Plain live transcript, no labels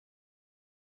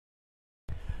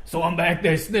So I'm back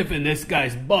there sniffing this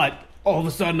guy's butt. All of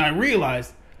a sudden I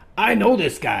realize I know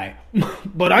this guy,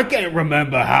 but I can't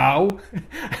remember how.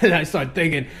 And I start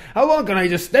thinking, how long can I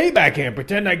just stay back here and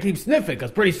pretend I keep sniffing?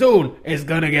 Because pretty soon it's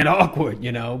going to get awkward,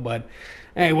 you know. But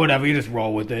hey, whatever, you just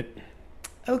roll with it.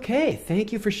 Okay,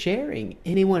 thank you for sharing.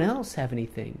 Anyone else have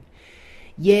anything?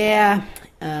 Yeah,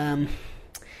 my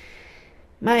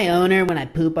owner, when I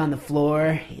poop on the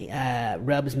floor,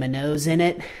 rubs my nose in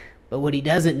it. But what he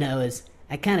doesn't know is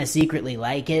I kind of secretly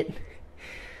like it.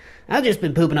 I've just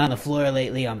been pooping on the floor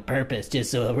lately on purpose,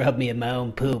 just so he'll rub me in my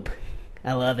own poop.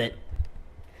 I love it.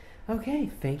 Okay,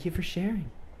 thank you for sharing.